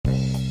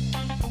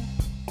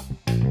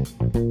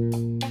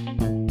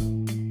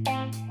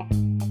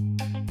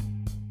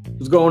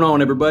What's going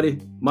on, everybody?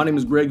 My name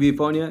is Greg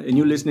Villafonia, and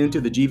you're listening to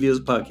the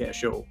G-Vills Podcast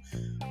Show.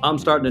 I'm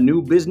starting a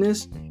new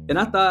business, and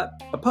I thought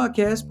a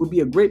podcast would be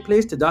a great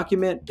place to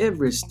document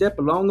every step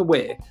along the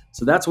way.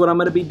 So that's what I'm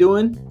going to be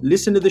doing.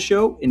 Listen to the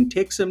show and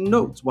take some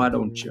notes, why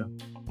don't you?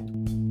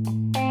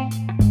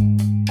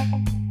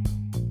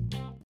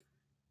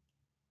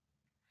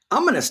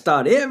 I'm going to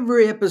start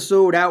every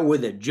episode out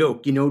with a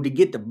joke, to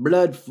get the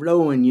blood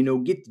flowing,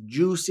 get the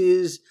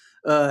juices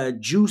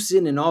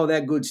juicing and all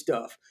that good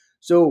stuff.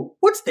 So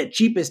what's the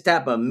cheapest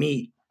type of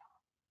meat?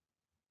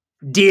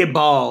 Deer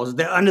balls.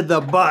 They're under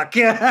the buck.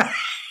 Get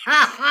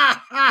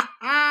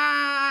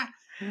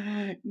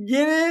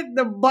it?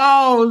 The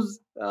balls.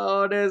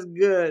 Oh, that's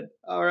good.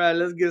 All right,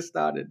 let's get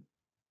started.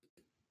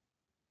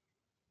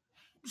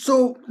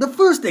 So the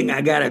first thing I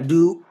gotta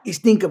do is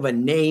think of a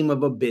name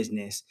of a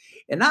business.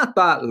 And I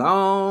thought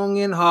long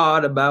and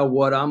hard about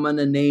what I'm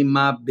gonna name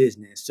my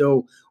business.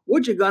 So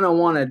what you're gonna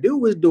wanna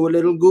do is do a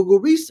little Google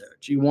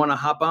research. You wanna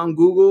hop on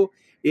Google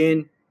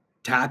and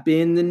type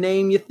in the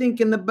name you're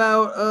thinking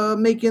about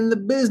making the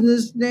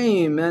business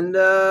name. And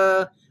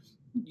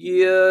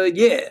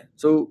yeah.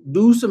 So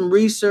do some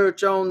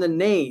research on the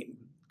name.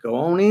 Go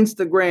on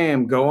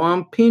Instagram, go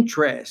on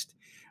Pinterest,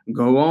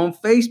 go on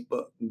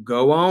Facebook,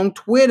 go on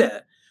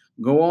Twitter.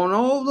 Go on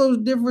all those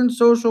different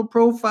social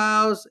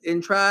profiles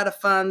and try to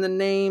find the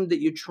name that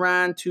you're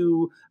trying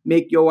to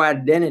make your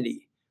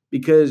identity,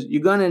 because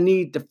you're going to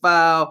need to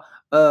file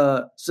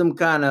some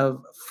kind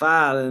of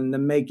filing to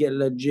make it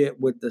legit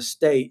with the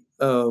state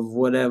of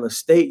whatever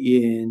state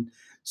you're in.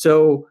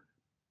 So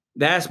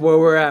that's where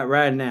we're at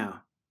right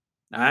now.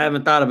 I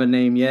haven't thought of a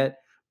name yet,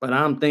 but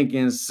I'm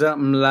thinking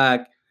something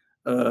like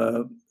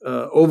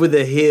Over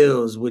the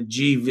Hills with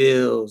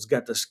G-Vills.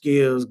 Got the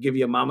skills, give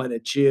your mama the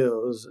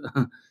chills.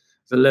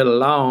 It's a little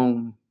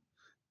long.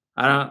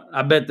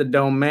 I bet the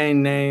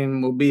domain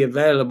name will be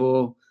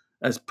available.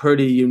 That's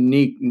pretty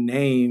unique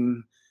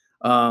name.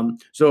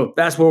 So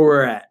that's where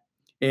we're at.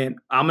 And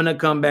I'm gonna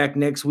come back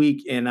next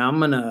week, and I'm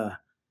gonna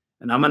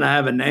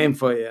have a name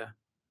for you,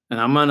 and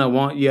I'm gonna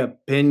want your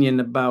opinion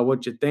about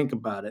what you think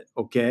about it.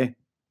 Okay?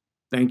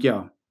 Thank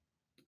y'all.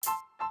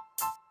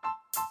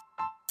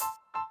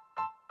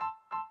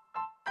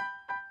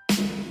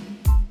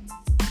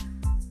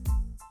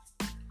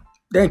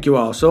 Thank you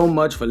all so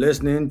much for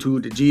listening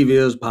to the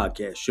G-Vills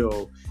Podcast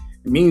Show.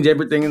 It means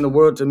everything in the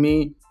world to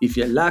me. If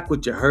you like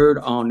what you heard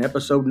on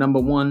episode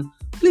number 1,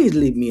 please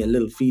leave me a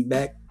little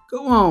feedback.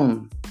 Go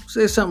on.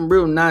 Say something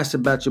real nice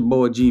about your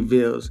boy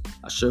G-Vills.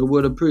 I sure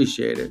would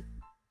appreciate it.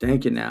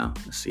 Thank you now.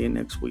 I'll see you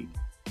next week.